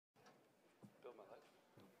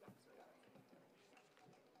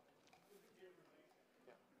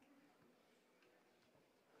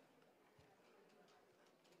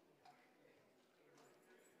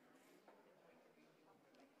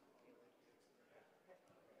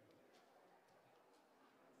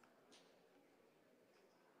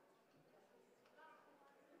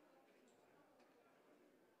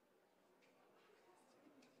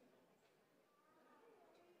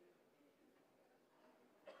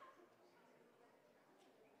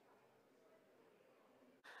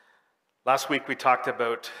Last week we talked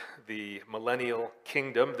about the millennial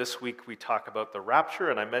kingdom. This week we talk about the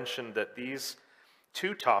rapture, and I mentioned that these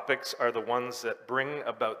two topics are the ones that bring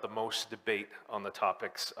about the most debate on the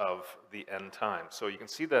topics of the end time. So you can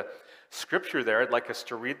see the scripture there. I'd like us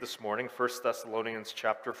to read this morning, 1 Thessalonians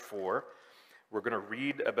chapter 4. We're going to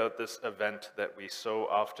read about this event that we so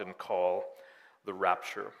often call the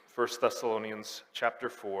rapture. 1 Thessalonians chapter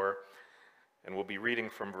 4. And we'll be reading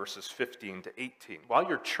from verses 15 to 18. While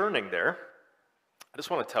you're churning there, I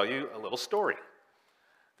just want to tell you a little story.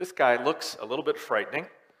 This guy looks a little bit frightening.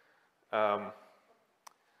 Some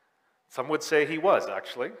would say he was,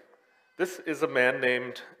 actually. This is a man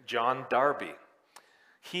named John Darby.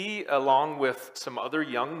 He, along with some other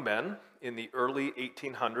young men in the early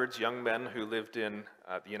 1800s, young men who lived in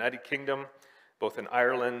the United Kingdom, both in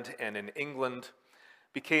Ireland and in England,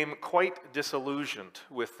 became quite disillusioned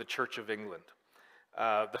with the Church of England.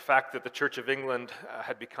 The fact that the Church of England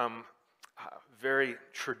had become very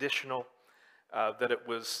traditional, that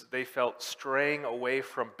they felt straying away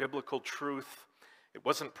from biblical truth. It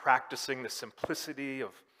wasn't practicing the simplicity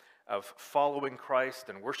of following Christ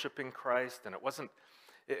and worshiping Christ, and it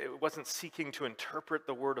wasn't seeking to interpret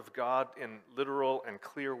the Word of God in literal and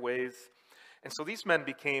clear ways. And so these men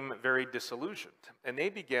became very disillusioned, and they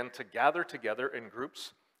began to gather together in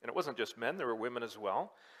groups, and it wasn't just men, there were women as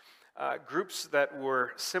well, groups that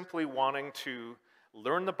were simply wanting to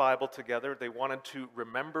learn the Bible together. They wanted to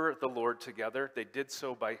remember the Lord together. They did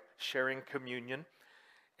so by sharing communion,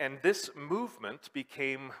 and this movement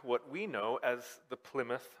became what we know as the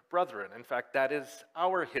Plymouth Brethren. In fact, that is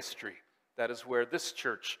our history. That is where this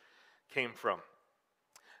church came from.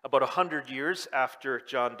 About 100 years after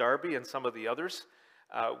John Darby and some of the others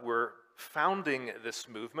were founding this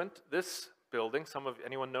movement, this building,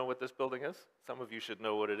 anyone know what this building is? Some of you should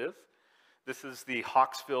know what it is. This is the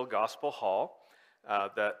Hawksville Gospel Hall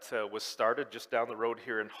that was started just down the road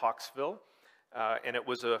here in Hawksville. And it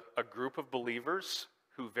was a group of believers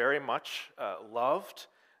who very much loved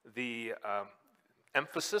the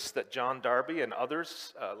emphasis that John Darby and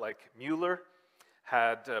others like Mueller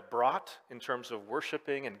had brought in terms of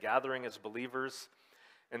worshiping and gathering as believers.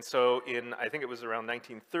 And so I think it was around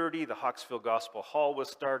 1930, the Hawksville Gospel Hall was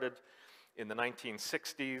started. In the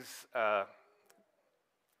 1960s, I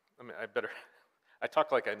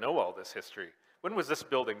talk like I know all this history. When was this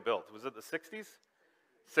building built? Was it the 60s?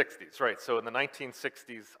 60s, right. So in the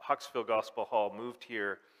 1960s, Hawksville Gospel Hall moved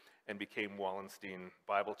here and became Wallenstein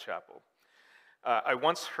Bible Chapel. I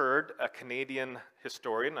once heard a Canadian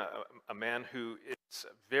historian, a man who is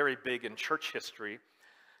very big in church history,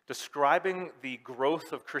 describing the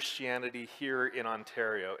growth of Christianity here in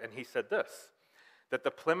Ontario, and he said this, that the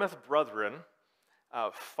Plymouth Brethren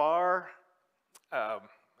how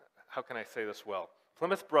can I say this well?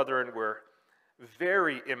 Plymouth Brethren were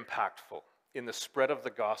very impactful in the spread of the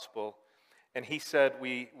gospel, and he said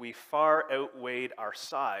we far outweighed our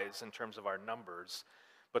size in terms of our numbers,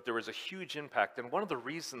 but there was a huge impact, and one of the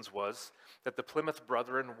reasons was that the Plymouth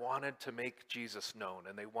Brethren wanted to make Jesus known,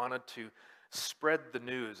 and they wanted to spread the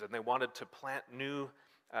news, and they wanted to plant new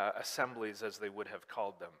assemblies, as they would have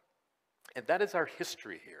called them. And that is our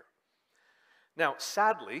history here. Now,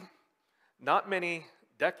 sadly, not many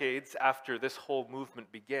decades after this whole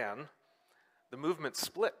movement began, the movement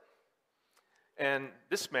split. And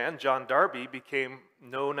this man, John Darby, became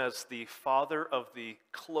known as the father of the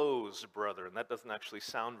closed brethren. That doesn't actually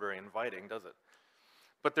sound very inviting, does it?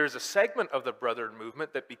 But there's a segment of the Brethren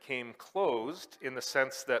movement that became closed in the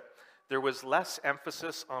sense that there was less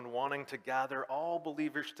emphasis on wanting to gather all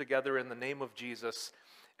believers together in the name of Jesus,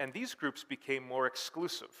 and these groups became more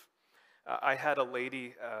exclusive. I had a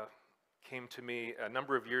lady came to me a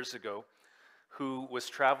number of years ago who was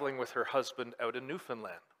traveling with her husband out in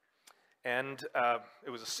Newfoundland. And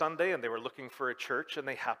it was a Sunday, and they were looking for a church, and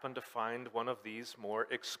they happened to find one of these more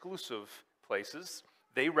exclusive places.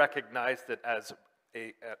 They recognized it as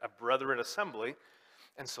a brethren assembly,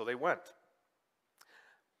 and so they went.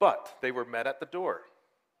 But they were met at the door.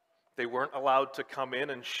 They weren't allowed to come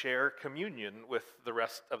in and share communion with the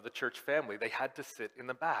rest of the church family. They had to sit in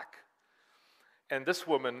the back. And this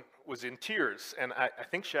woman was in tears, and I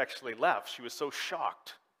think she actually left. She was so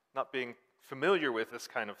shocked, not being familiar with this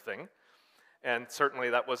kind of thing. And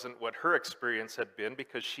certainly that wasn't what her experience had been,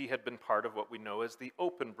 because she had been part of what we know as the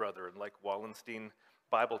Open Brethren, like Wallenstein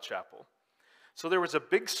Bible Chapel. So there was a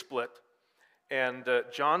big split, and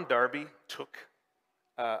John Darby took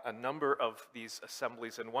a number of these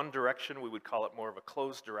assemblies in one direction. We would call it more of a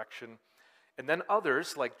closed direction. And then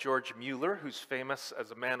others, like George Mueller, who's famous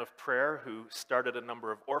as a man of prayer, who started a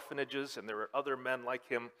number of orphanages, and there were other men like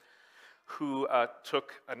him who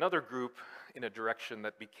took another group in a direction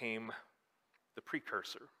that became the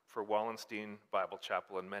precursor for Wallenstein Bible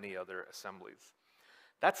Chapel and many other assemblies.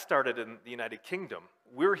 That started in the United Kingdom.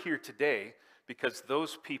 We're here today because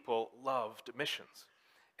those people loved missions.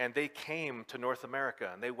 And they came to North America,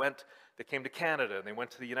 and they came to Canada, and they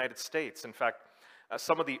went to the United States. In fact,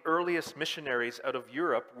 some of the earliest missionaries out of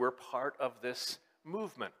Europe were part of this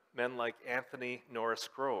movement, men like Anthony Norris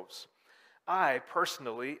Groves. I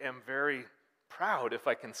personally am very proud, if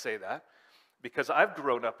I can say that, because I've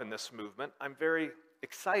grown up in this movement. I'm very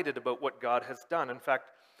excited about what God has done. In fact,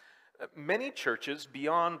 many churches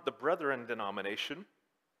beyond the Brethren denomination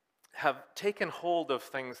have taken hold of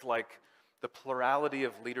things like the plurality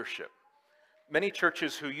of leadership. Many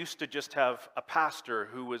churches who used to just have a pastor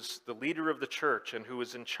who was the leader of the church and who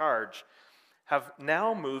was in charge have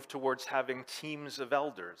now moved towards having teams of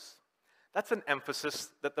elders. That's an emphasis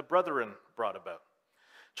that the Brethren brought about.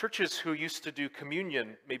 Churches who used to do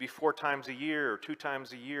communion maybe 4 times a year or 2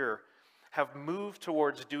 times a year have moved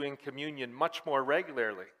towards doing communion much more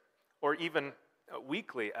regularly, or even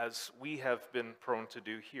weekly, as we have been prone to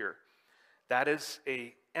do here. That is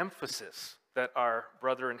an emphasis that our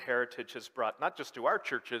Brethren heritage has brought, not just to our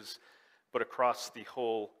churches, but across the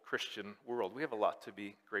whole Christian world. We have a lot to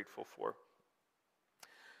be grateful for.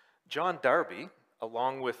 John Darby,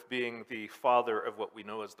 along with being the father of what we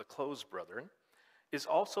know as the Close Brethren, is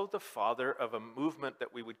also the father of a movement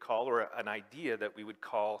that we would call, or an idea that we would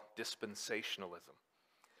call, dispensationalism.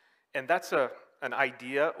 And that's an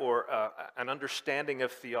idea or an understanding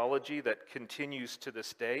of theology that continues to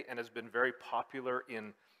this day and has been very popular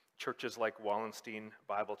in churches like Wallenstein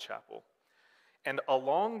Bible Chapel. And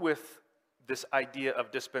along with this idea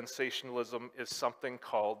of dispensationalism is something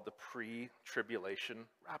called the pre-tribulation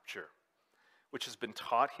rapture, which has been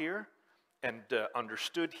taught here and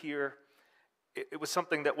understood here. It was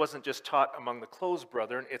something that wasn't just taught among the closed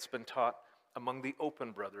brethren, it's been taught among the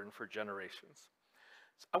open brethren for generations.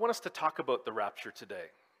 So I want us to talk about the rapture today,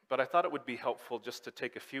 but I thought it would be helpful just to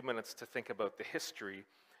take a few minutes to think about the history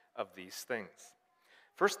of these things.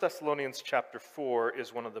 1 Thessalonians chapter 4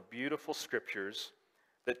 is one of the beautiful scriptures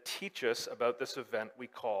that teach us about this event we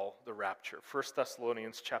call the rapture. 1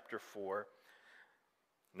 Thessalonians chapter 4.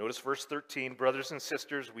 Notice verse 13, brothers and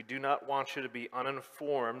sisters, we do not want you to be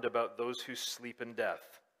uninformed about those who sleep in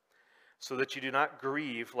death, so that you do not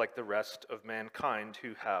grieve like the rest of mankind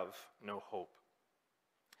who have no hope.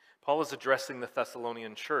 Paul is addressing the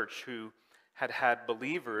Thessalonian church who had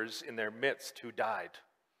believers in their midst who died.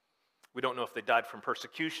 We don't know if they died from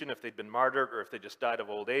persecution, if they'd been martyred, or if they just died of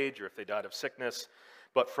old age, or if they died of sickness.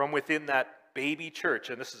 But from within that baby church,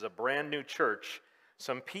 and this is a brand new church,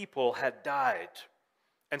 some people had died.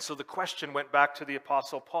 And so the question went back to the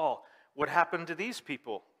Apostle Paul. What happened to these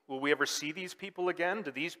people? Will we ever see these people again?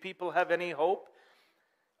 Do these people have any hope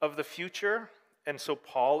of the future? And so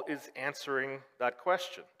Paul is answering that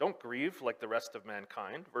question. Don't grieve like the rest of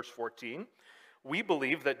mankind. Verse 14. We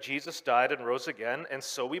believe that Jesus died and rose again, and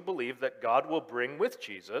so we believe that God will bring with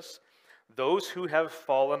Jesus those who have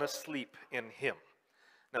fallen asleep in him.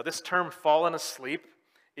 Now, this term fallen asleep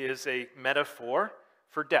is a metaphor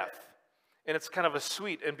for death. And it's kind of a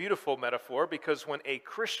sweet and beautiful metaphor because when a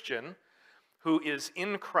Christian who is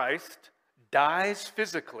in Christ dies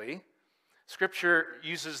physically, Scripture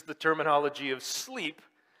uses the terminology of sleep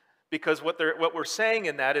because what we're saying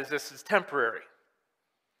in that is this is temporary.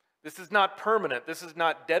 This is not permanent. This is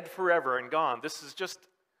not dead forever and gone. This is just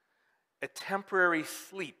a temporary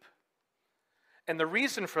sleep. And the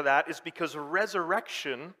reason for that is because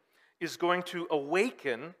resurrection is going to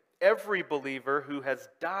awaken every believer who has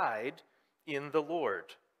died in the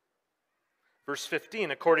Lord. Verse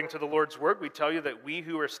 15, according to the Lord's word, we tell you that we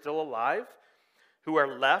who are still alive, who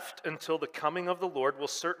are left until the coming of the Lord, will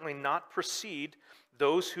certainly not precede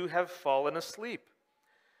those who have fallen asleep.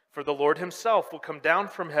 For the Lord himself will come down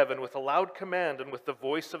from heaven with a loud command and with the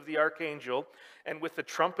voice of the archangel and with the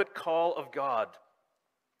trumpet call of God.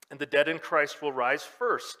 And the dead in Christ will rise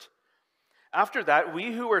first. After that,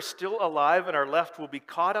 we who are still alive and are left will be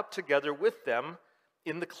caught up together with them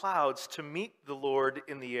in the clouds to meet the Lord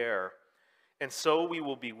in the air. And so we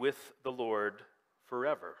will be with the Lord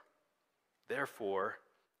forever. Therefore,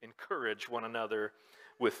 encourage one another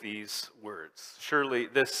with these words. Surely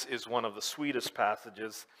this is one of the sweetest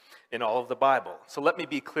passages in all of the Bible. So let me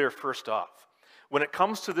be clear first off. When it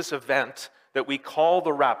comes to this event that we call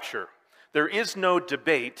the rapture, there is no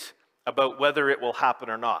debate about whether it will happen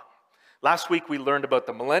or not. Last week we learned about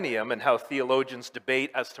the millennium and how theologians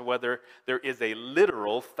debate as to whether there is a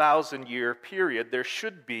literal 1,000-year period. There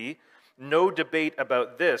should be no debate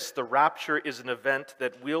about this. The rapture is an event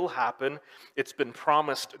that will happen. It's been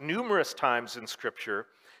promised numerous times in Scripture,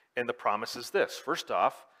 and the promise is this. First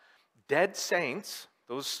off, dead saints,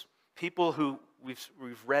 those people who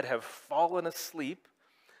we've read have fallen asleep,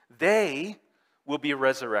 they will be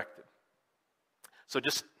resurrected. So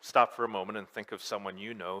just stop for a moment and think of someone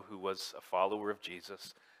you know who was a follower of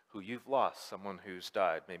Jesus, who you've lost, someone who's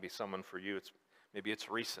died. Maybe someone for you, maybe it's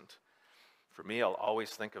recent. For me, I'll always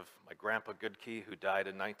think of my grandpa Goodkey, who died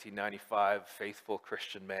in 1995, faithful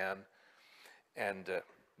Christian man. And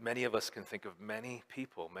many of us can think of many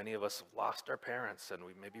people. Many of us have lost our parents, and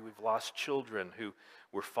maybe we've lost children who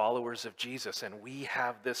were followers of Jesus. And we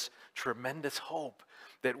have this tremendous hope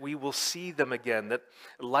that we will see them again, that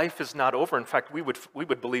life is not over. In fact, we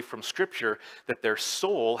would believe from Scripture that their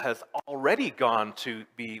soul has already gone to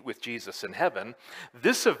be with Jesus in heaven.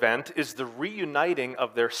 This event is the reuniting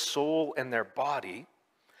of their soul and their body.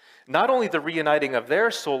 Not only the reuniting of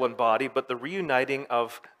their soul and body, but the reuniting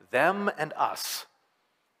of them and us.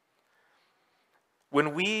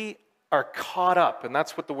 When we are caught up, and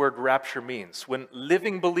that's what the word rapture means, when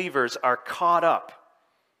living believers are caught up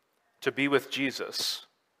to be with Jesus,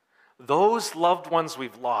 those loved ones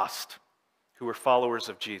we've lost who are followers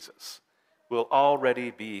of Jesus will already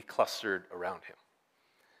be clustered around him.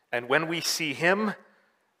 And when we see him,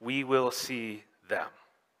 we will see them.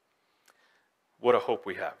 What a hope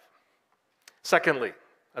we have. Secondly,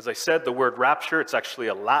 as I said, the word rapture, it's actually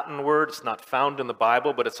a Latin word. It's not found in the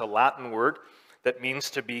Bible, but it's a Latin word that means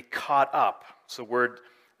to be caught up. It's a word,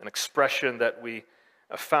 an expression that we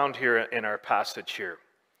found here in our passage here.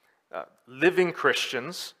 Living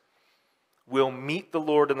Christians will meet the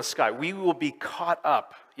Lord in the sky. We will be caught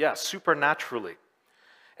up, supernaturally.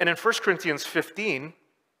 And in 1 Corinthians 15,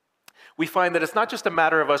 we find that it's not just a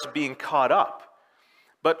matter of us being caught up,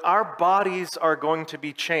 but our bodies are going to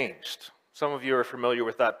be changed. Some of you are familiar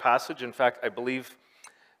with that passage. In fact, I believe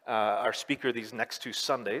our speaker these next 2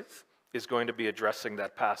 Sundays is going to be addressing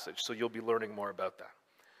that passage, so you'll be learning more about that.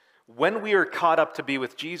 When we are caught up to be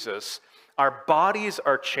with Jesus, our bodies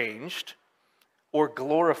are changed, or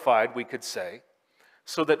glorified, we could say,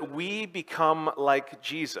 so that we become like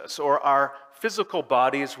Jesus, or our physical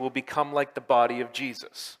bodies will become like the body of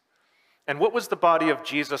Jesus. And what was the body of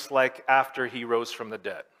Jesus like after he rose from the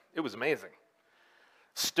dead? It was amazing.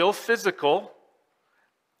 Still physical,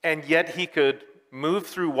 and yet he could move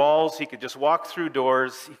through walls, he could just walk through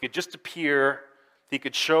doors, he could just appear, he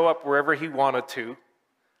could show up wherever he wanted to,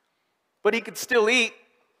 but he could still eat.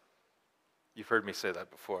 You've heard me say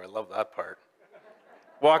that before, I love that part.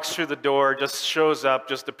 Walks through the door, just shows up,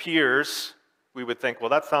 just appears. We would think, well,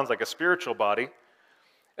 that sounds like a spiritual body.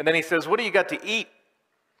 And then he says, what do you got to eat?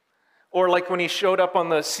 Or like when he showed up on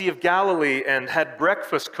the Sea of Galilee and had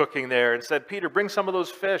breakfast cooking there and said, Peter, bring some of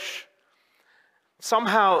those fish.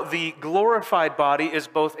 Somehow the glorified body is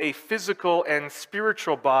both a physical and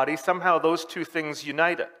spiritual body. Somehow those two things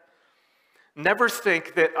united. Never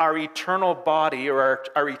think that our eternal body or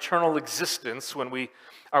our eternal existence when we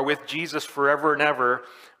are with Jesus forever and ever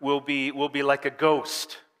will be like a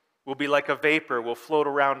ghost, will be like a vapor, will float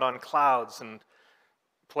around on clouds and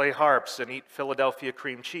play harps and eat Philadelphia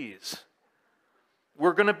cream cheese.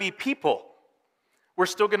 We're going to be people. We're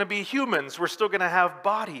still going to be humans. We're still going to have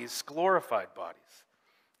bodies, glorified bodies.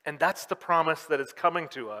 And that's the promise that is coming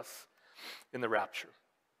to us in the rapture.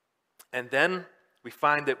 And then we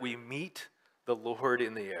find that we meet the Lord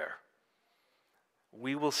in the air.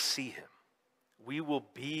 We will see him. We will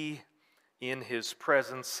be in his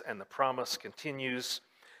presence, and the promise continues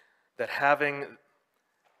that having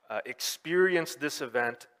experienced this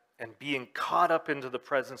event and being caught up into the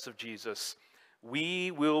presence of Jesus,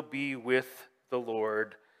 we will be with the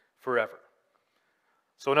Lord forever.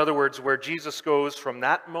 So in other words, where Jesus goes from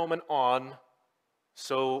that moment on,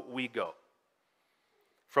 so we go.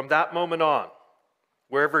 From that moment on,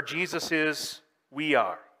 wherever Jesus is, we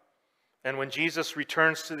are. And when Jesus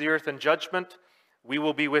returns to the earth in judgment, we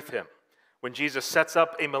will be with him. When Jesus sets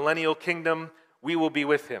up a millennial kingdom, we will be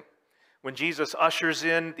with him. When Jesus ushers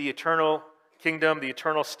in the eternal kingdom, the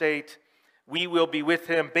eternal state, we will be with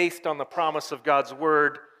him based on the promise of God's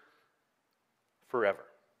word forever.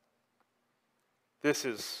 This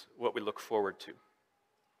is what we look forward to.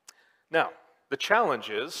 Now, the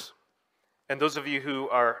challenge is, and those of you who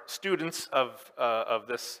are students of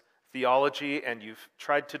this theology and you've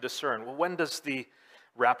tried to discern, well, when does the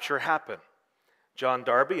rapture happen? John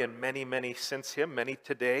Darby and many, many since him, many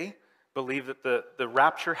today, believe that the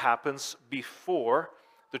rapture happens before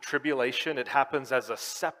the tribulation. It happens as a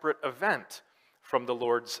separate event from the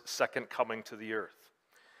Lord's second coming to the earth.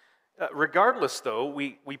 Regardless, though,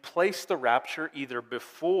 we place the rapture either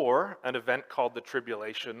before an event called the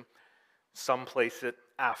tribulation, some place it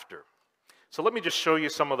after. So let me just show you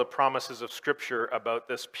some of the promises of Scripture about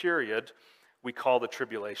this period we call the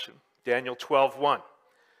tribulation. Daniel 12:1.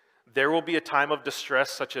 There will be a time of distress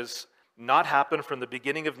such as not happened from the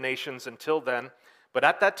beginning of nations until then, but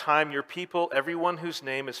at that time your people, everyone whose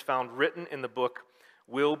name is found written in the book,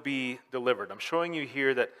 will be delivered. I'm showing you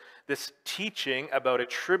here that this teaching about a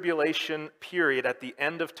tribulation period at the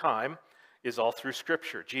end of time is all through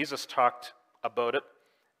Scripture. Jesus talked about it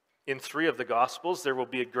in 3 of the Gospels. There will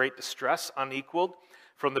be a great distress, unequaled,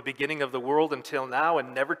 from the beginning of the world until now,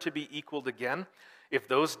 and never to be equaled again. If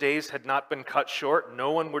those days had not been cut short,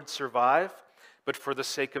 no one would survive, but for the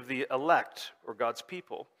sake of the elect, or God's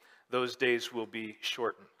people, those days will be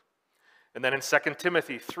shortened. And then in 2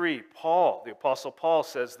 Timothy 3, Paul, the Apostle Paul,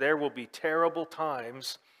 says there will be terrible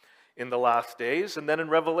times in the last days. And then in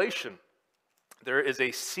Revelation, there is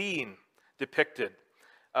a scene depicted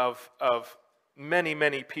of many,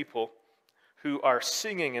 many people who are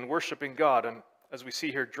singing and worshiping God, and as we see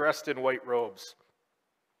here, dressed in white robes.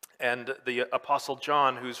 And the Apostle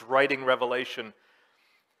John, who's writing Revelation,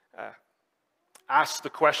 asks the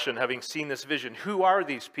question, having seen this vision, who are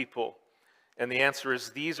these people? And the answer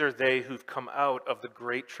is, these are they who've come out of the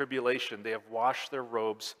great tribulation. They have washed their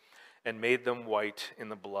robes and made them white in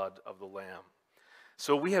the blood of the Lamb.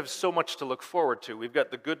 So we have so much to look forward to. We've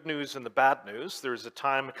got the good news and the bad news. There's a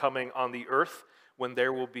time coming on the earth when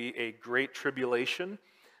there will be a great tribulation,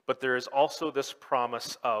 but there is also this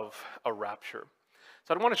promise of a rapture.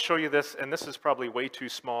 So I want to show you this, and this is probably way too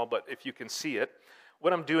small, but if you can see it,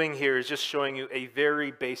 what I'm doing here is just showing you a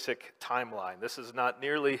very basic timeline. This is not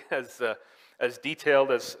nearly as detailed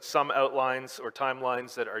as some outlines or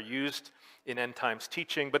timelines that are used in end times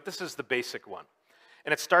teaching, but this is the basic one.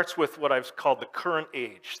 And it starts with what I've called the current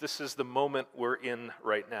age. This is the moment we're in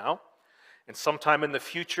right now. And sometime in the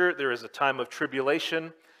future, there is a time of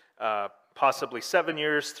tribulation, possibly 7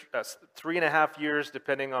 years, 3.5 years,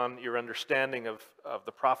 depending on your understanding of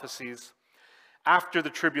the prophecies. After the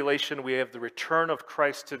tribulation, we have the return of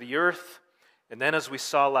Christ to the earth. And then, as we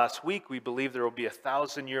saw last week, we believe there will be a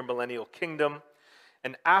 1,000-year millennial kingdom.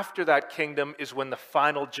 And after that kingdom is when the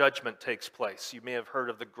final judgment takes place. You may have heard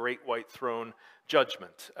of the Great White Throne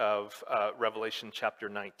judgment of Revelation chapter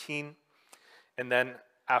 19. And then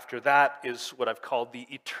after that is what I've called the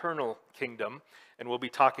eternal kingdom. And we'll be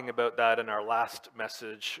talking about that in our last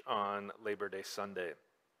message on Labor Day Sunday.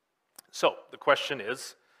 So the question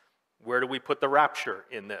is, where do we put the rapture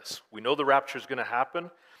in this? We know the rapture is going to happen.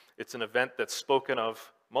 It's an event that's spoken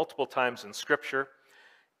of multiple times in Scripture.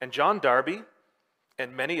 And John Darby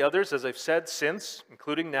and many others, as I've said since,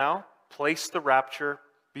 including now, place the rapture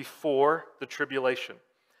before the tribulation.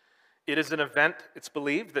 It is an event, it's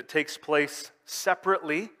believed, that takes place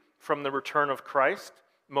separately from the return of Christ.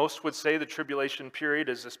 Most would say the tribulation period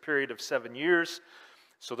is this period of 7 years.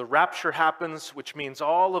 So the rapture happens, which means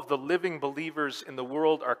all of the living believers in the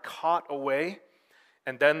world are caught away,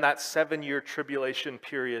 and then that 7-year tribulation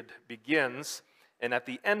period begins, and at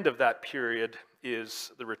the end of that period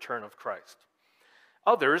is the return of Christ.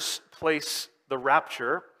 Others place the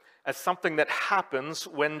rapture as something that happens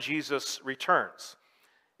when Jesus returns.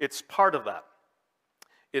 It's part of that.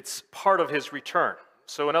 It's part of his return.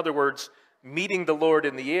 So in other words, meeting the Lord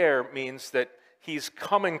in the air means that he's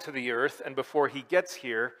coming to the earth, and before he gets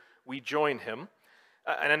here, we join him.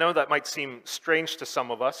 And I know that might seem strange to some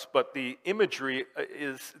of us, but the imagery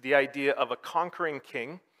is the idea of a conquering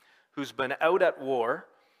king who's been out at war,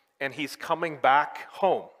 and he's coming back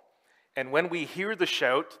home. And when we hear the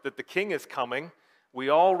shout that the king is coming, we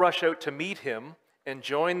all rush out to meet him and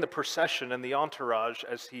join the procession and the entourage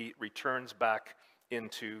as he returns back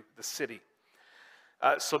into the city.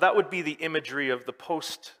 So that would be the imagery of the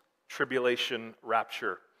post-tribulation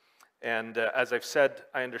rapture. And as I've said,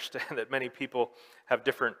 I understand that many people have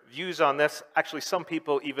different views on this. Actually, some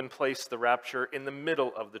people even place the rapture in the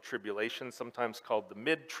middle of the tribulation, sometimes called the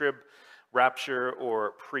mid-trib rapture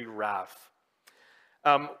or pre-wrath.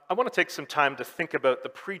 I want to take some time to think about the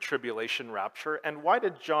pre-tribulation rapture, and why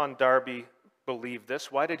did John Darby believe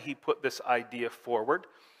this? Why did he put this idea forward?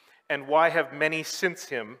 And why have many since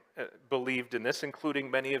him believed in this, including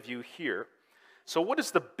many of you here? So what is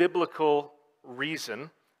the biblical reason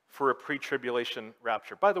for a pre-tribulation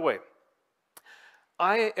rapture? By the way,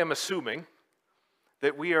 I am assuming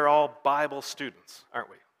that we are all Bible students, aren't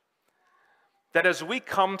we? That as we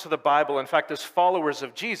come to the Bible, in fact, as followers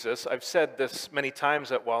of Jesus, I've said this many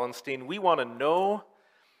times at Wallenstein, we want to know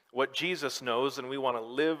what Jesus knows, and we want to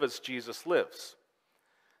live as Jesus lives.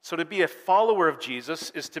 So to be a follower of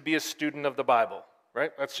Jesus is to be a student of the Bible,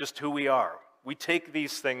 right? That's just who we are. We take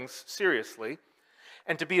these things seriously.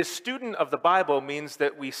 And to be a student of the Bible means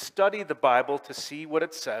that we study the Bible to see what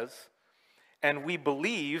it says, and we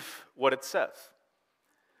believe what it says.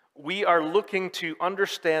 We are looking to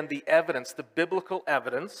understand the evidence, the biblical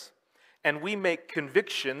evidence, and we make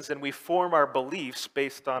convictions and we form our beliefs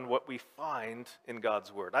based on what we find in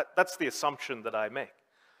God's Word. That's the assumption that I make.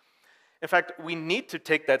 In fact, we need to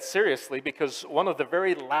take that seriously because one of the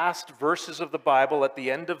very last verses of the Bible at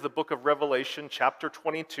the end of the book of Revelation, chapter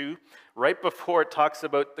 22, right before it talks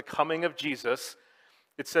about the coming of Jesus,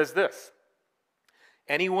 it says this: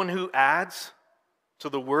 anyone who adds to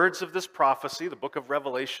the words of this prophecy, the book of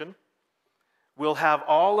Revelation, will have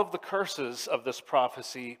all of the curses of this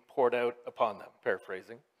prophecy poured out upon them,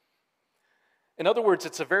 paraphrasing. In other words,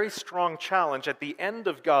 it's a very strong challenge at the end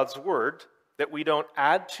of God's Word that we don't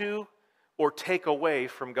add to or take away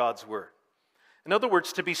from God's Word. In other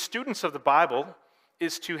words, to be students of the Bible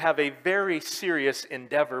is to have a very serious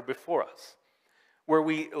endeavor before us, where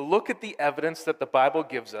we look at the evidence that the Bible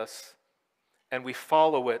gives us and we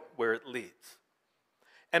follow it where it leads.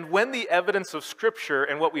 And when the evidence of Scripture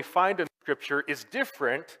and what we find in Scripture is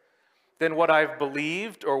different than what I've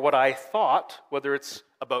believed or what I thought, whether it's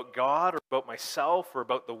about God or about myself or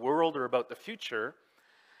about the world or about the future,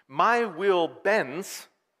 my will bends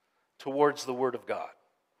towards the Word of God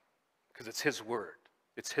because it's His Word.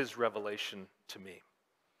 It's His revelation to me.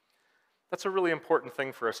 That's a really important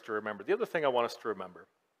thing for us to remember. The other thing I want us to remember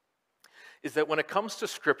is that when it comes to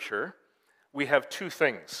Scripture, we have two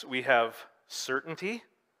things. We have certainty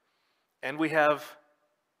and we have,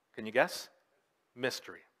 can you guess?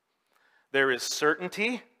 Mystery. There is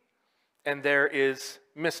certainty and there is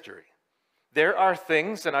mystery. There are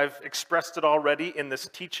things, and I've expressed it already in this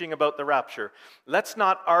teaching about the rapture. Let's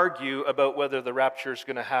not argue about whether the rapture is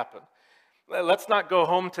going to happen. Let's not go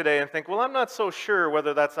home today and think, well, I'm not so sure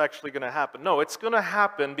whether that's actually going to happen. No, it's going to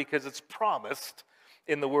happen because it's promised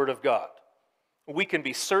in the Word of God. We can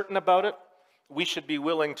be certain about it. We should be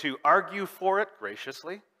willing to argue for it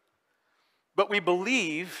graciously. But we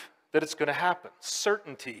believe that it's going to happen.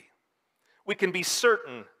 Certainty. We can be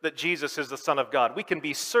certain that Jesus is the Son of God. We can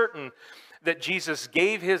be certain that Jesus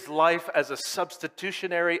gave His life as a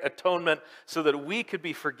substitutionary atonement so that we could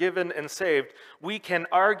be forgiven and saved. We can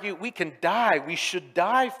argue, we can die. We should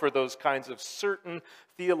die for those kinds of certain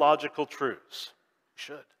theological truths. We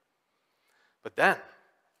should. But then,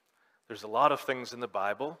 there's a lot of things in the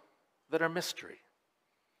Bible that are mystery.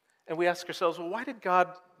 And we ask ourselves, well, why did God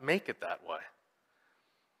make it that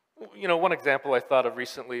way? You know, one example I thought of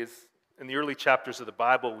recently is in the early chapters of the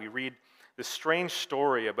Bible, we read this strange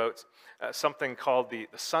story about something called the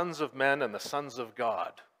sons of men and the sons of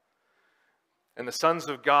God. And the sons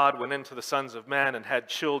of God went into the sons of men and had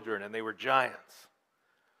children, and they were giants.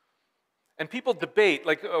 And people debate,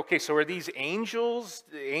 like, okay, so are these angels?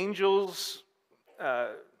 The angels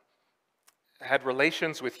had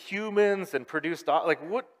relations with humans and produced, like,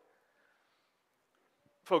 what?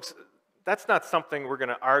 Folks, that's not something we're going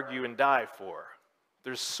to argue and die for.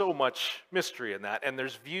 There's so much mystery in that, and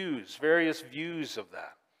there's views, various views of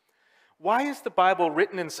that. Why is the Bible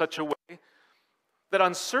written in such a way that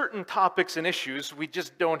on certain topics and issues, we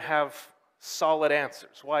just don't have solid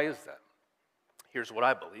answers? Why is that? Here's what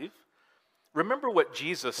I believe. Remember what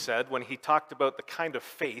Jesus said when He talked about the kind of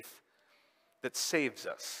faith that saves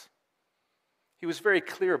us. He was very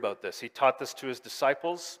clear about this. He taught this to His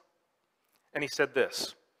disciples, and He said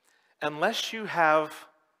this: unless you have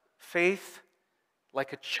faith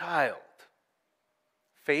like a child,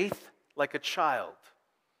 faith like a child,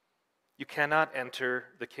 you cannot enter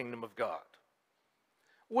the kingdom of God.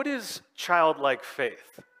 What is childlike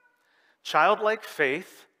faith? Childlike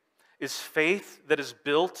faith is faith that is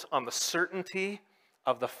built on the certainty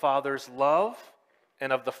of the Father's love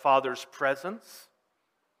and of the Father's presence,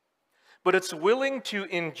 but it's willing to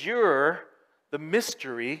endure the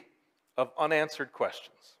mystery of unanswered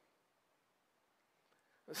questions.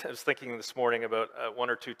 I was thinking this morning about one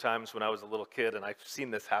or two times when I was a little kid, and I've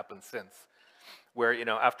seen this happen since, where, you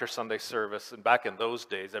know, after Sunday service, and back in those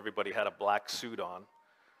days, everybody had a black suit on,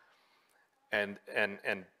 and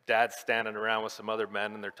Dad's standing around with some other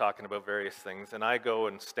men, and they're talking about various things, and I go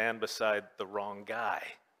and stand beside the wrong guy,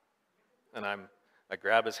 and I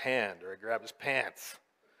grab his hand, or I grab his pants,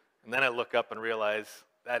 and then I look up and realize,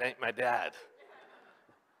 that ain't my dad.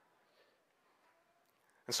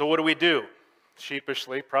 And so what do?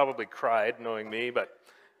 Sheepishly, probably cried, knowing me, but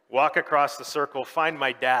walk across the circle, find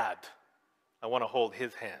my dad. I want to hold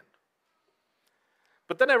his hand.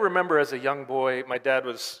 But then I remember as a young boy, my dad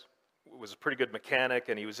was a pretty good mechanic,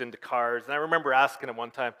 and he was into cars, and I remember asking him one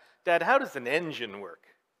time, Dad, how does an engine work?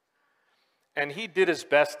 And he did his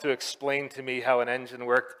best to explain to me how an engine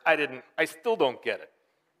worked. I still don't get it.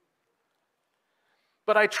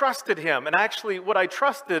 But I trusted him, and actually what I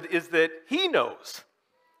trusted is that he knows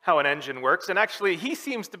how an engine works, and actually he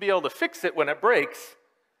seems to be able to fix it when it breaks.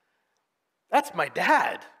 That's my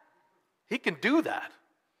dad. He can do that.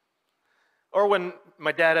 Or when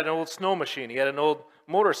my dad had an old snow machine, he had an old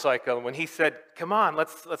motorcycle, and when he said, come on,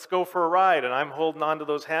 let's go for a ride, and I'm holding on to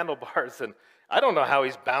those handlebars, and I don't know how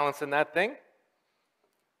he's balancing that thing,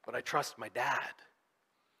 but I trust my dad.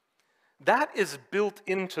 That is built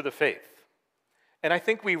into the faith. And I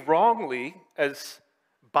think we wrongly, as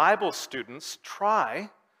Bible students, try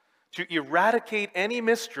to eradicate any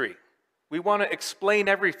mystery. We want to explain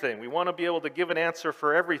everything. We want to be able to give an answer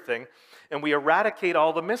for everything, and we eradicate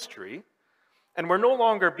all the mystery. And we're no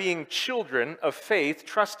longer being children of faith,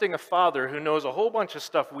 trusting a Father who knows a whole bunch of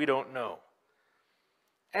stuff we don't know.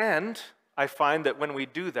 And I find that when we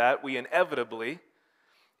do that, we inevitably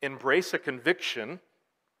embrace a conviction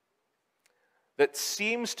that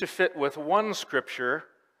seems to fit with one scripture,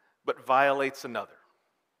 but violates another.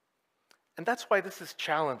 And that's why this is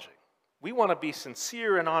challenging. We want to be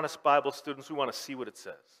sincere and honest Bible students. We want to see what it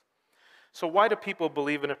says. So why do people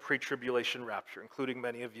believe in a pre-tribulation rapture, including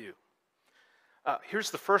many of you? Here's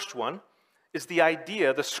the first one, is the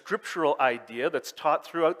idea, the scriptural idea that's taught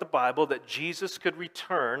throughout the Bible that Jesus could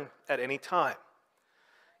return at any time.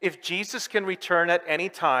 If Jesus can return at any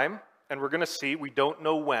time, and we're going to see we don't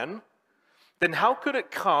know when, then how could it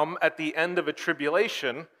come at the end of a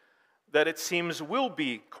tribulation that it seems will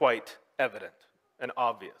be quite evident and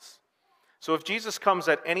obvious? So if Jesus comes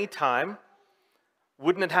at any time,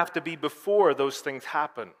 wouldn't it have to be before those things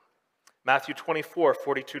happen? Matthew 24,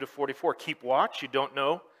 42 to 44, keep watch, you don't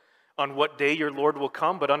know on what day your Lord will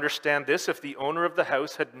come, but understand this, if the owner of the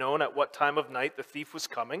house had known at what time of night the thief was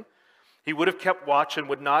coming, he would have kept watch and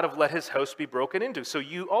would not have let his house be broken into. So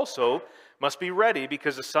you also must be ready,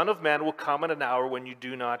 because the Son of Man will come at an hour when you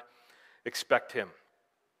do not expect him.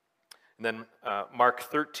 And then Mark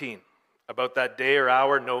 13, about that day or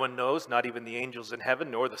hour no one knows, not even the angels in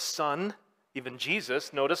heaven, nor the Son, even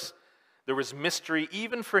Jesus. Notice there was mystery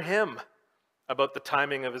even for him about the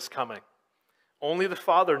timing of his coming. Only the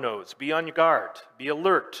Father knows. Be on your guard. Be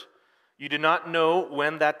alert. You do not know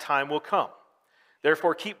when that time will come.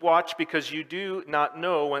 Therefore keep watch, because you do not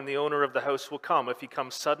know when the owner of the house will come. If he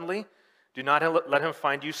comes suddenly, do not let him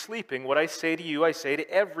find you sleeping. What I say to you, I say to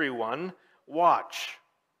everyone, watch.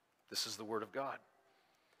 This is the word of God.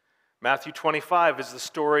 Matthew 25 is the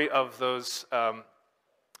story of those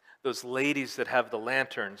ladies that have the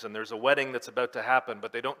lanterns, and there's a wedding that's about to happen,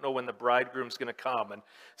 but they don't know when the bridegroom's going to come, and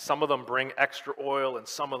some of them bring extra oil and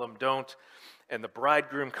some of them don't, and the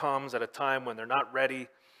bridegroom comes at a time when they're not ready,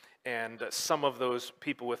 and some of those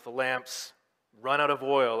people with the lamps run out of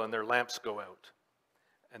oil and their lamps go out.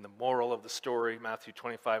 And the moral of the story, Matthew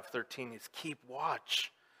 25:13, is keep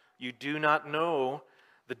watch. You do not know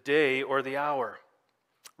the day or the hour.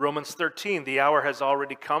 Romans 13, the hour has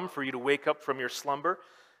already come for you to wake up from your slumber,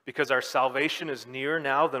 because our salvation is nearer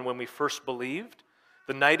now than when we first believed.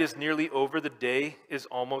 The night is nearly over, the day is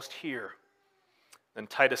almost here. And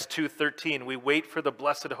Titus 2:13, we wait for the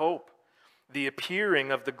blessed hope, the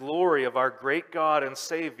appearing of the glory of our great God and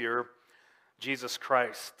Savior, Jesus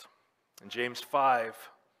Christ. And James 5,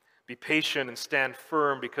 be patient and stand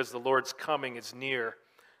firm, because the Lord's coming is near.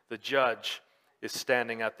 The judge is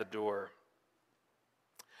standing at the door.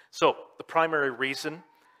 So, the primary reason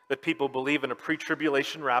that people believe in a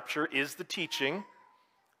pre-tribulation rapture is the teaching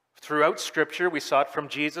throughout Scripture. We saw it from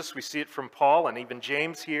Jesus, we see it from Paul, and even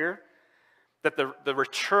James here, that the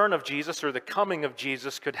return of Jesus, or the coming of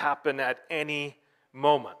Jesus, could happen at any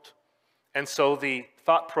moment. And so the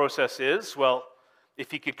thought process is, well,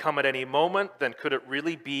 if he could come at any moment, then could it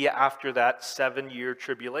really be after that 7-year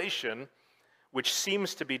tribulation, which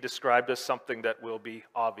seems to be described as something that will be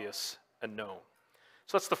obvious and known.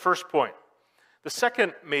 So that's the first point. The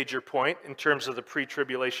second major point in terms of the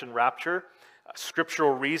pre-tribulation rapture, a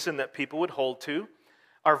scriptural reason that people would hold to,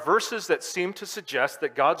 are verses that seem to suggest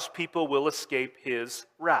that God's people will escape his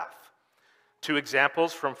wrath. 2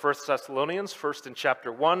 examples from 1 Thessalonians, first in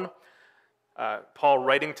chapter 1. Paul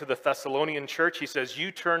writing to the Thessalonian church, he says,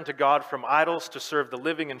 you turn to God from idols to serve the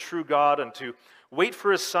living and true God, and to wait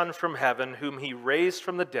for his Son from heaven, whom he raised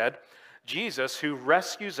from the dead, Jesus, who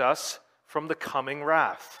rescues us from the coming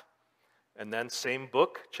wrath. And then same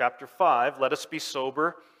book, chapter 5, let us be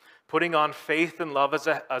sober, putting on faith and love as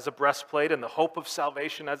a breastplate, and the hope of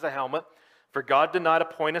salvation as a helmet. For God did not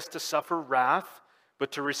appoint us to suffer wrath,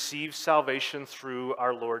 but to receive salvation through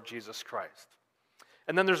our Lord Jesus Christ.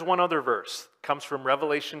 And then there's one other verse. It comes from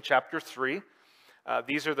Revelation chapter 3.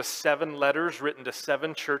 These are the 7 letters written to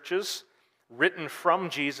 7 churches, written from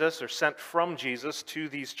Jesus, or sent from Jesus to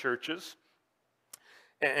these churches.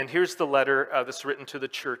 And here's the letter that's written to the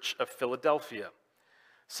church of Philadelphia.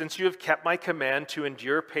 Since you have kept my command to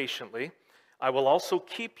endure patiently, I will also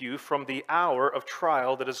keep you from the hour of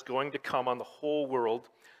trial that is going to come on the whole world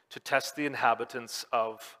to test the inhabitants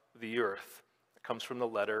of the earth. It comes from the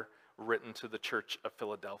letter written to the church of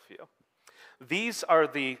Philadelphia. These are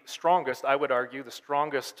the strongest, I would argue, the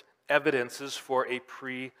strongest evidences for a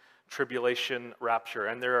pre-tribulation rapture,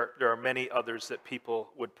 and there are many others that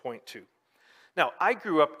people would point to. Now, I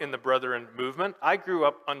grew up in the Brethren movement. I grew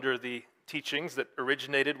up under the teachings that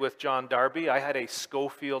originated with John Darby. I had a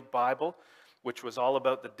Schofield Bible, which was all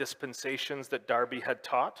about the dispensations that Darby had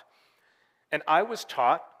taught. And I was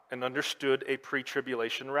taught and understood a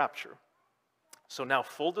pre-tribulation rapture. So now,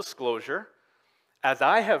 full disclosure, as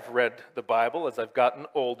I have read the Bible, as I've gotten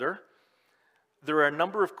older, there are a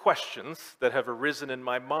number of questions that have arisen in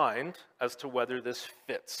my mind as to whether this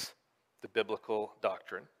fits the biblical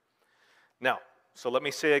doctrine. Now, so let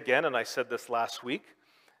me say again, and I said this last week,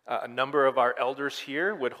 a number of our elders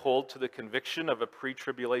here would hold to the conviction of a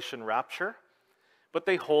pre-tribulation rapture, but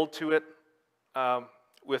they hold to it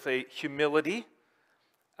with a humility,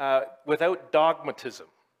 without dogmatism,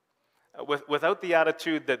 without the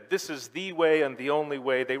attitude that this is the way and the only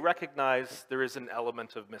way. They recognize there is an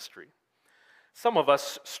element of mystery. Some of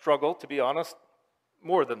us struggle, to be honest,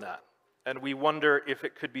 more than that. And we wonder if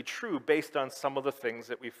it could be true based on some of the things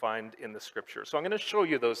that we find in the Scripture. So I'm going to show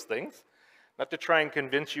you those things, not to try and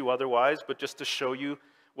convince you otherwise, but just to show you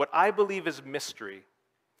what I believe is mystery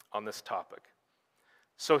on this topic.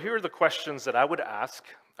 So here are the questions that I would ask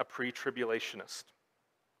a pre-tribulationist.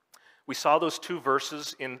 We saw those two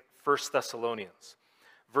verses in 1 Thessalonians,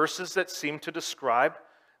 verses that seem to describe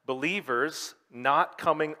believers not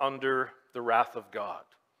coming under the wrath of God.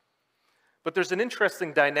 But there's an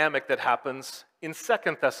interesting dynamic that happens in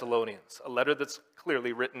 2 Thessalonians, a letter that's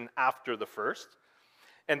clearly written after the first,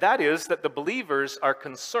 and that is that the believers are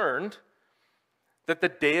concerned that the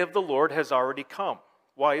day of the Lord has already come.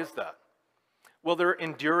 Why is that? Well, they're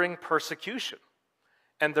enduring persecution,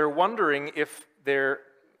 and they're wondering if they're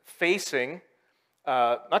facing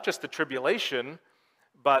not just the tribulation,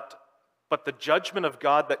 but the judgment of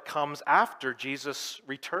God that comes after Jesus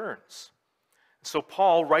returns. So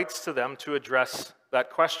Paul writes to them to address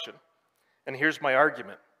that question. And here's my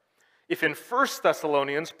argument. If in 1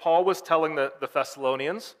 Thessalonians, Paul was telling the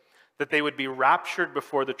Thessalonians that they would be raptured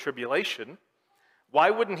before the tribulation, why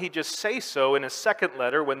wouldn't he just say so in his second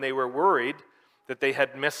letter when they were worried that they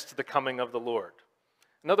had missed the coming of the Lord?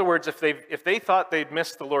 In other words, if they thought they'd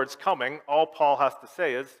missed the Lord's coming, all Paul has to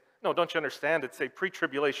say is, no, don't you understand? It's a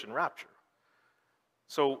pre-tribulation rapture.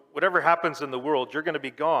 So whatever happens in the world, you're going to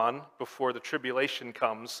be gone before the tribulation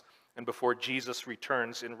comes and before Jesus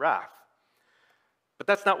returns in wrath. But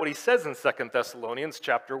that's not what he says in 2 Thessalonians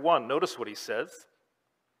chapter 1. Notice what he says.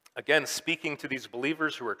 Again, speaking to these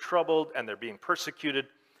believers who are troubled and they're being persecuted,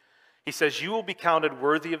 he says, you will be counted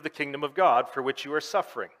worthy of the kingdom of God for which you are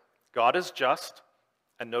suffering. God is just,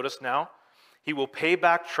 and notice now, he will pay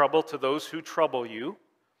back trouble to those who trouble you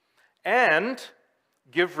and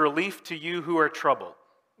give relief to you who are troubled.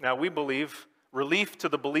 Now, we believe relief to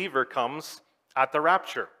the believer comes at the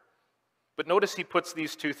rapture. But notice he puts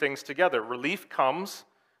these two things together. Relief comes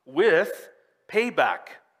with payback,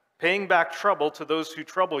 paying back trouble to those who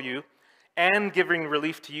trouble you, and giving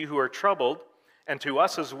relief to you who are troubled, and to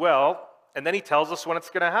us as well. And then he tells us when it's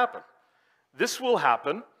going to happen. This will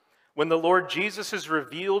happen when the Lord Jesus is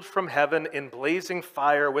revealed from heaven in blazing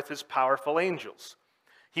fire with his powerful angels.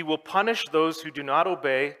 He will punish those who do not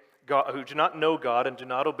obey God, who do not know God and do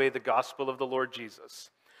not obey the gospel of the Lord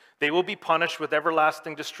Jesus. They will be punished with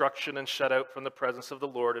everlasting destruction and shut out from the presence of the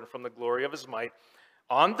Lord and from the glory of his might.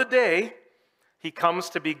 On the day he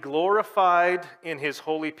comes to be glorified in his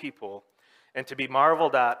holy people and to be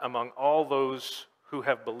marveled at among all those who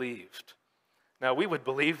have believed. Now, we would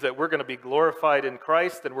believe that we're going to be glorified in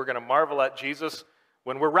Christ and we're going to marvel at Jesus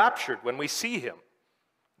when we're raptured, when we see him.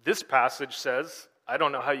 This passage says, I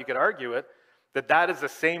don't know how you could argue it, that is the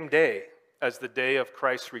same day as the day of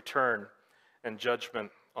Christ's return and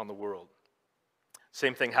judgment on the world.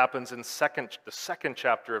 Same thing happens in the second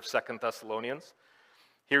chapter of 2 Thessalonians.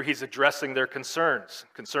 Here he's addressing their concerns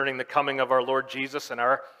concerning the coming of our Lord Jesus and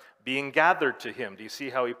our being gathered to him. Do you see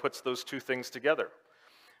how he puts those two things together?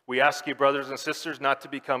 We ask you, brothers and sisters, not to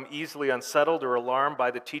become easily unsettled or alarmed by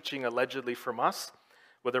the teaching allegedly from us,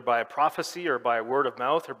 whether by a prophecy or by a word of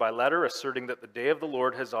mouth or by letter, asserting that the day of the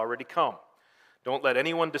Lord has already come. Don't let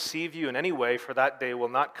anyone deceive you in any way, for that day will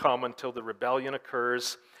not come until the rebellion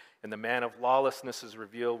occurs and the man of lawlessness is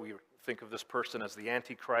revealed. We think of this person as the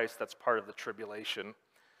Antichrist. That's part of the tribulation.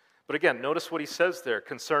 But again, notice what he says there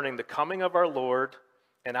concerning the coming of our Lord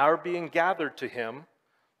and our being gathered to him.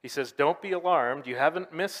 He says, don't be alarmed. You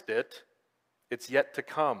haven't missed it. It's yet to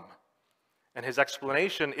come. And his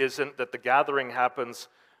explanation isn't that the gathering happens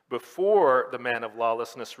before the man of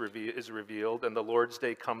lawlessness is revealed and the Lord's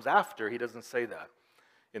day comes after. He doesn't say that.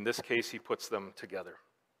 In this case, he puts them together.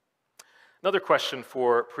 Another question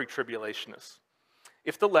for pre-tribulationists.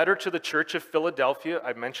 If the letter to the church of Philadelphia,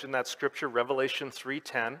 I mentioned that scripture, Revelation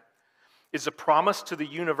 3:10, is a promise to the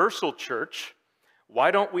universal church, why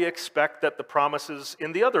don't we expect that the promises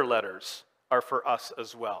in the other letters are for us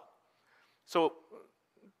as well? So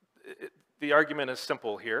the argument is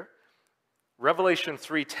simple here. Revelation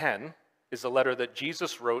 3:10 is a letter that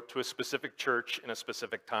Jesus wrote to a specific church in a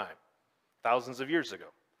specific time, thousands of years ago.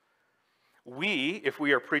 We, if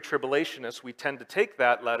we are pre-tribulationists, we tend to take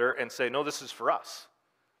that letter and say, no, this is for us.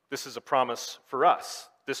 This is a promise for us.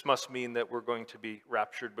 This must mean that we're going to be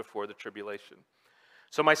raptured before the tribulation.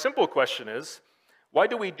 So my simple question is, why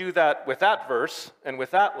do we do that with that verse and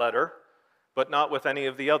with that letter, but not with any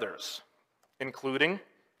of the others, including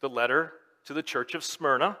the letter to the church of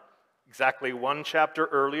Smyrna, exactly one chapter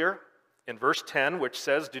earlier, in verse 10, which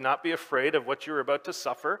says, do not be afraid of what you're about to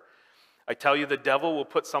suffer. I tell you, the devil will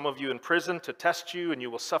put some of you in prison to test you, and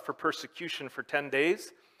you will suffer persecution for 10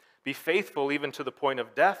 days. Be faithful even to the point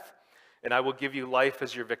of death, and I will give you life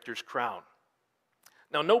as your victor's crown.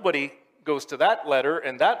 Now, nobody goes to that letter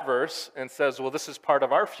and that verse and says, well, this is part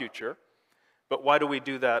of our future. But why do we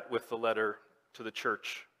do that with the letter to the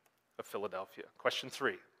church of Philadelphia? Question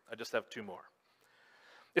 3. I just have 2 more.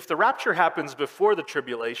 If the rapture happens before the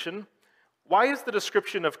tribulation, why is the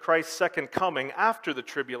description of Christ's second coming after the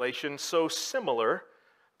tribulation so similar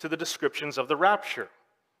to the descriptions of the rapture?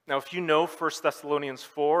 Now, if you know 1 Thessalonians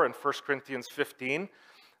 4 and 1 Corinthians 15,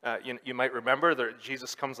 you might remember that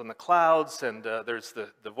Jesus comes on the clouds, and there's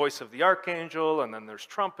the voice of the archangel, and then there's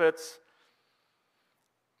trumpets,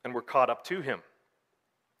 and we're caught up to him.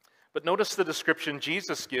 But notice the description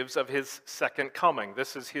Jesus gives of his second coming.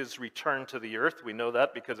 This is his return to the earth. We know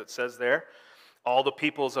that because it says there, all the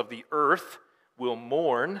peoples of the earth will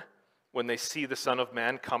mourn when they see the Son of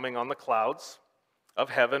Man coming on the clouds of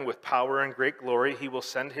heaven with power and great glory. He will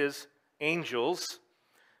send his angels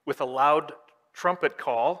with a loud trumpet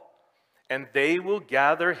call, and they will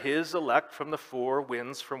gather his elect from the 4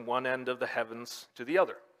 winds from one end of the heavens to the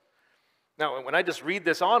other. Now, when I just read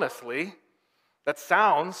this honestly, that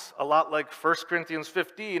sounds a lot like 1 Corinthians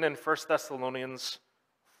 15 and 1 Thessalonians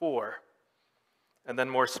 4. And then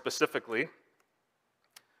more specifically,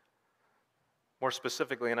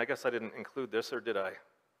 and I guess I didn't include this, or did I?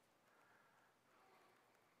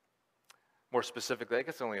 More specifically, I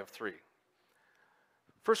guess I only have 3.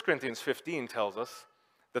 1 Corinthians 15 tells us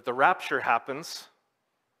that the rapture happens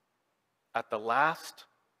at the last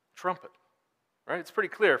trumpet. Right? It's pretty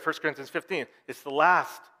clear, 1 Corinthians 15, it's the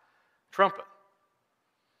last trumpet.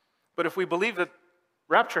 But if we believe that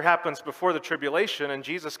rapture happens before the tribulation and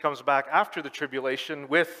Jesus comes back after the tribulation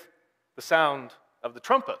with the sound of the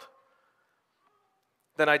trumpet,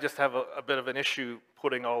 then I just have a bit of an issue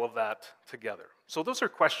putting all of that together. So those are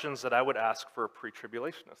questions that I would ask for a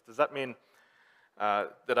pre-tribulationist. Does that mean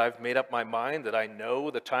that I've made up my mind, that I know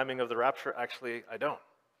the timing of the rapture? Actually, I don't.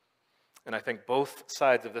 And I think both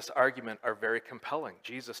sides of this argument are very compelling.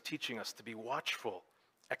 Jesus teaching us to be watchful,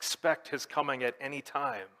 expect his coming at any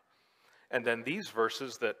time. And then these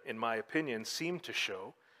verses that, in my opinion, seem to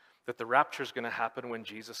show that the rapture is going to happen when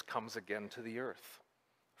Jesus comes again to the earth.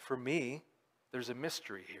 For me, there's a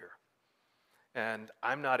mystery here. And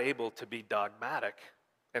I'm not able to be dogmatic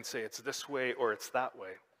and say it's this way or it's that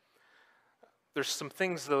way. There's some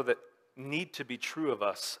things, though, that need to be true of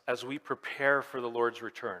us as we prepare for the Lord's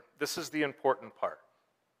return. This is the important part.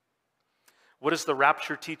 What does the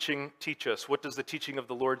rapture teaching teach us? What does the teaching of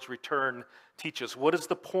the Lord's return teach us? What is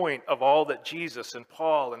the point of all that Jesus and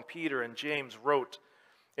Paul and Peter and James wrote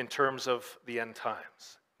in terms of the end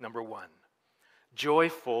times? Number 1,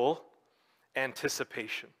 joyful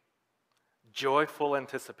anticipation. Joyful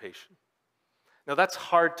anticipation. Now that's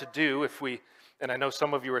hard to do if we, and I know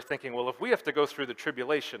some of you are thinking, well, if we have to go through the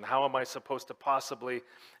tribulation, how am I supposed to possibly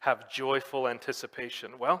have joyful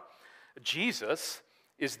anticipation? Well, Jesus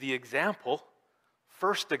is the example,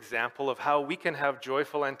 first example of how we can have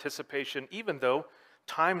joyful anticipation even though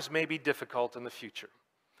times may be difficult in the future.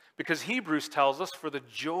 Because Hebrews tells us, for the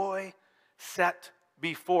joy set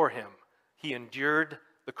before him, he endured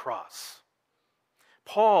the cross.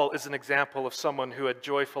 Paul is an example of someone who had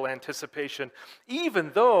joyful anticipation,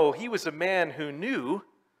 even though he was a man who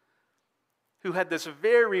had this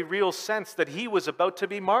very real sense that he was about to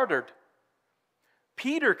be martyred.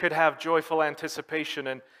 Peter could have joyful anticipation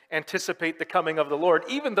and anticipate the coming of the Lord,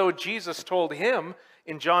 even though Jesus told him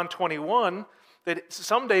in John 21 That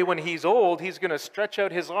someday when he's old, he's going to stretch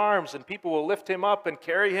out his arms and people will lift him up and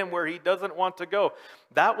carry him where he doesn't want to go.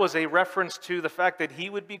 That was a reference to the fact that he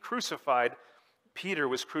would be crucified. Peter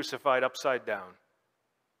was crucified upside down.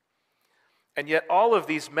 And yet all of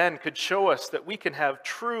these men could show us that we can have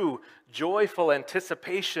true, joyful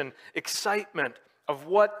anticipation, excitement of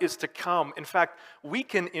what is to come. In fact, we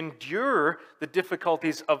can endure the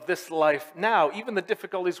difficulties of this life now, even the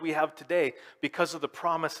difficulties we have today, because of the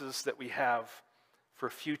promises that we have for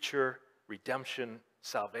future redemption,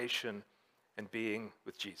 salvation, and being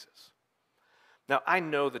with Jesus. Now, I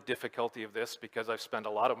know the difficulty of this because I've spent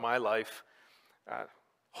a lot of my life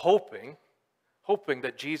hoping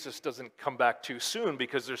that Jesus doesn't come back too soon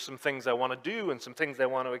because there's some things I want to do and some things I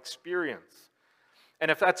want to experience. And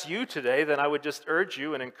if that's you today, then I would just urge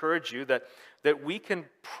you and encourage you that we can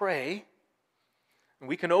pray, and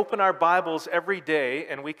we can open our Bibles every day,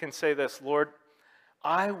 and we can say this: Lord,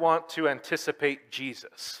 I want to anticipate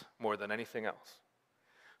Jesus more than anything else.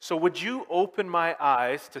 So would you open my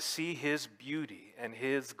eyes to see his beauty and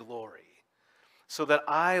his glory so that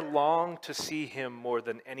I long to see him more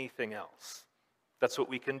than anything else? That's what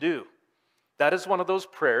we can do. That is one of those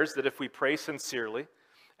prayers that if we pray sincerely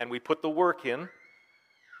and we put the work in,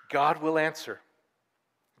 God will answer.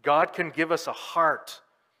 God can give us a heart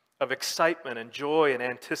of excitement and joy and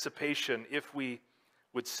anticipation if we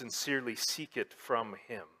would sincerely seek it from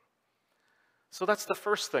him. So that's the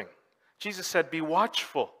first thing. Jesus said, be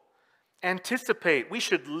watchful, anticipate. We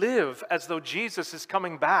should live as though Jesus is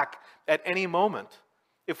coming back at any moment.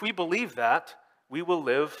 If we believe that, we will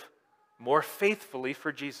live more faithfully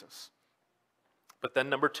for Jesus. But then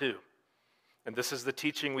number two, and this is the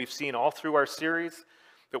teaching we've seen all through our series,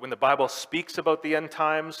 that when the Bible speaks about the end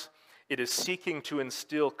times, it is seeking to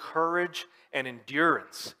instill courage and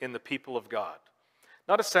endurance in the people of God.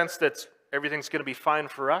 Not a sense that everything's going to be fine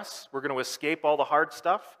for us. We're going to escape all the hard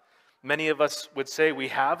stuff. Many of us would say we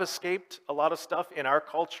have escaped a lot of stuff in our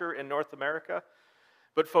culture in North America.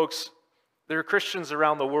 But folks, there are Christians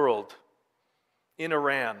around the world, in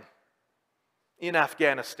Iran, in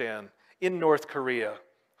Afghanistan, in North Korea,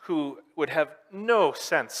 who would have no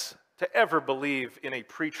sense to ever believe in a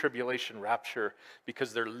pre-tribulation rapture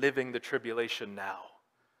because they're living the tribulation now.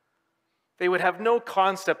 They would have no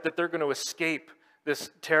concept that they're going to escape this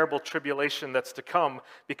terrible tribulation that's to come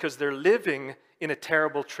because they're living in a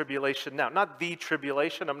terrible tribulation now. Not the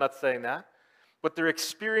tribulation, I'm not saying that, but they're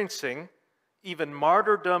experiencing even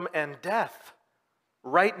martyrdom and death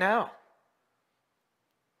right now.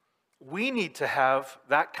 We need to have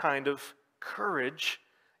that kind of courage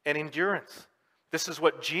and endurance. This is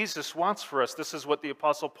what Jesus wants for us. This is what the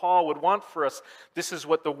Apostle Paul would want for us. This is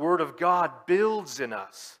what the Word of God builds in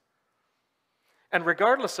us. And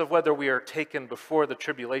regardless of whether we are taken before the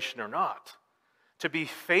tribulation or not, to be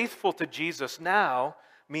faithful to Jesus now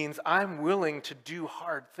means I'm willing to do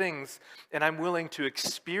hard things, and I'm willing to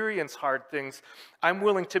experience hard things. I'm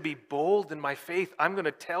willing to be bold in my faith. I'm going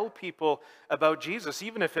to tell people about Jesus,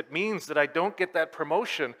 even if it means that I don't get that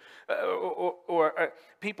promotion or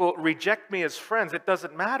people reject me as friends. It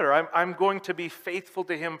doesn't matter. I'm going to be faithful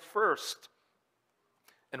to him first.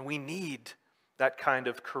 And we need that kind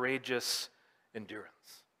of courageous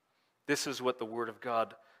endurance. This is what the Word of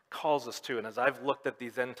God calls us to. And as I've looked at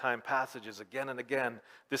these end time passages again and again,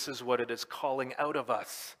 this is what it is calling out of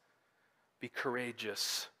us. Be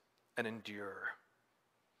courageous and endure.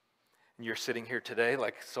 And you're sitting here today,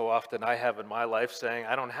 like so often I have in my life, saying,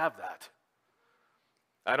 I don't have that.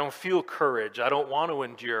 I don't feel courage. I don't want to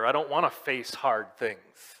endure. I don't want to face hard things.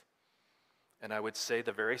 And I would say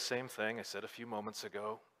the very same thing I said a few moments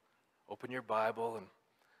ago. Open your Bible and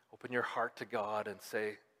open your heart to God and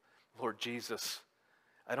say, Lord Jesus,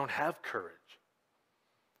 I don't have courage.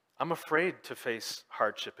 I'm afraid to face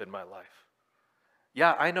hardship in my life.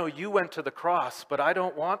 Yeah, I know you went to the cross, but I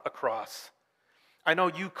don't want a cross. I know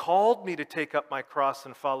you called me to take up my cross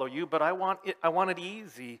and follow you, but I want it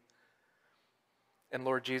easy. And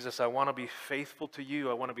Lord Jesus, I want to be faithful to you.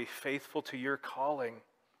 I want to be faithful to your calling.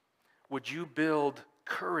 Would you build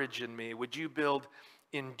courage in me? Would you build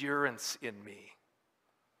endurance in me?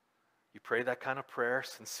 You pray that kind of prayer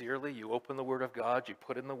sincerely. You open the Word of God. You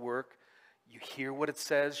put in the work. You hear what it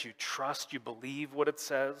says. You trust. You believe what it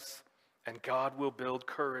says. And God will build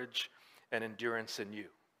courage and endurance in you.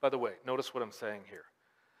 By the way, notice what I'm saying here.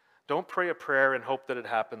 Don't pray a prayer and hope that it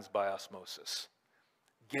happens by osmosis.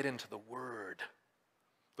 Get into the Word.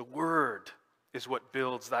 The Word is what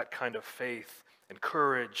builds that kind of faith and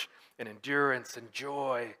courage and endurance and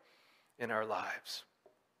joy in our lives.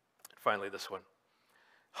 Finally, this one.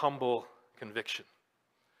 Humble conviction.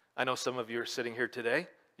 I know some of you are sitting here today.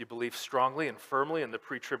 You believe strongly and firmly in the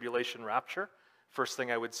pre-tribulation rapture. First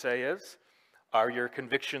thing I would say is, are your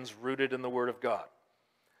convictions rooted in the Word of God?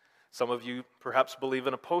 Some of you perhaps believe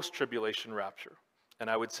in a post-tribulation rapture, and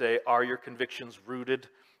I would say, are your convictions rooted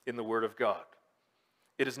in the Word of God?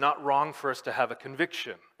 It is not wrong for us to have a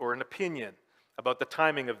conviction or an opinion about the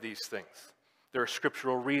timing of these things. There are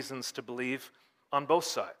scriptural reasons to believe on both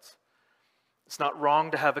sides. It's not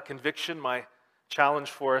wrong to have a conviction. My challenge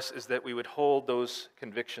for us is that we would hold those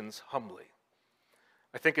convictions humbly.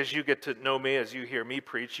 I think as you get to know me, as you hear me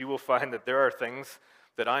preach, you will find that there are things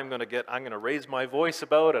that I'm going to raise my voice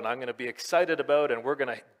about, and I'm going to be excited about, and we're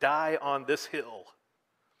going to die on this hill.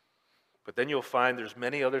 But then you'll find there's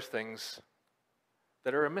many other things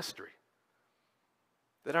that are a mystery,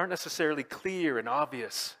 that aren't necessarily clear and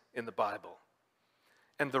obvious in the Bible.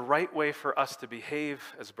 And the right way for us to behave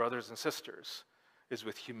as brothers and sisters is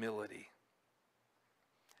with humility.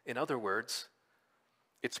 In other words,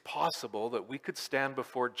 it's possible that we could stand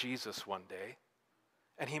before Jesus one day,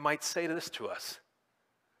 and he might say this to us: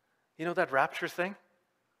 you know that rapture thing?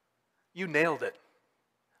 You nailed it.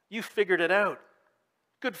 You figured it out.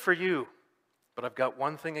 Good for you. But I've got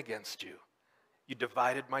one thing against you. You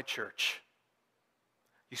divided my church.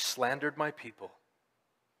 You slandered my people.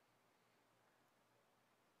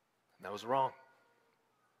 And that was wrong.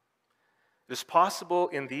 It is possible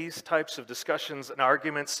in these types of discussions and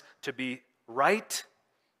arguments to be right,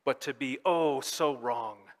 but to be oh so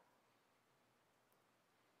wrong.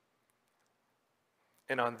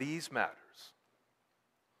 And on these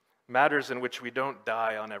matters in which we don't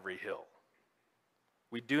die on every hill,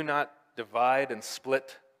 we do not divide and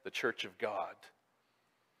split the church of God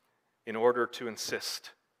in order to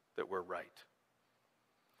insist that we're right.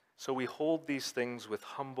 So we hold these things with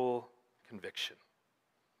humble conviction.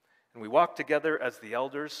 And we walk together as the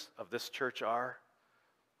elders of this church are,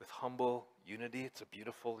 with humble unity. It's a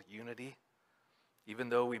beautiful unity. Even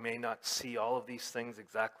though we may not see all of these things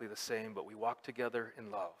exactly the same, but we walk together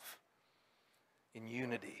in love, in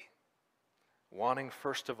unity, wanting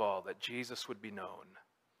first of all that Jesus would be known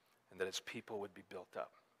and that his people would be built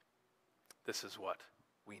up. This is what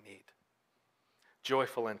we need.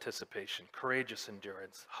 Joyful anticipation, courageous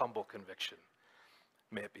endurance, humble conviction.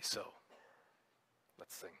 May it be so.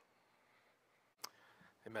 Let's sing.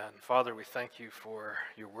 Amen. Father, we thank you for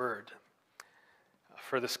your word,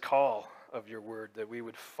 for this call of your word, that we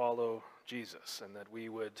would follow Jesus and that we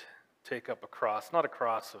would take up a cross, not a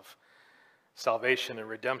cross of salvation and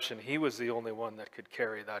redemption. He was the only one that could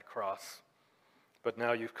carry that cross. But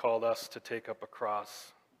now you've called us to take up a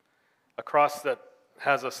cross that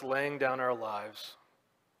has us laying down our lives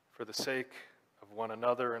for the sake of one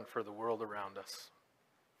another and for the world around us.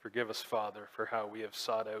 Forgive us, Father, for how we have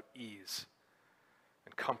sought out ease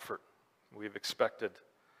and comfort. We've expected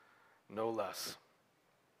no less.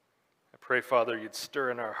 I pray, Father, you'd stir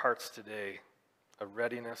in our hearts today a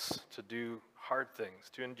readiness to do hard things,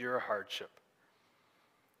 to endure hardship,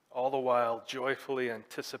 all the while joyfully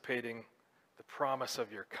anticipating the promise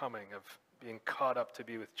of your coming, of being caught up to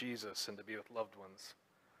be with Jesus and to be with loved ones,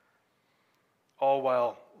 all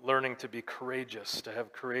while learning to be courageous, to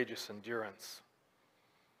have courageous endurance,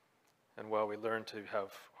 and while we learn to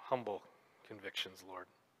have humble convictions, Lord.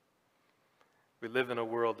 We live in a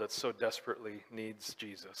world that so desperately needs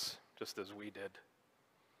Jesus, just as we did.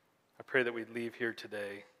 I pray that we'd leave here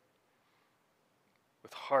today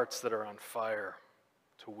with hearts that are on fire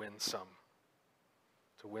to win someone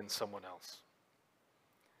else.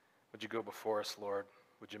 Would you go before us, Lord?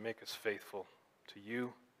 Would you make us faithful to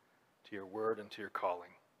you, to your word, and to your calling?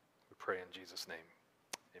 We pray in Jesus' name.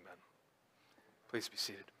 Amen. Please be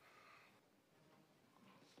seated.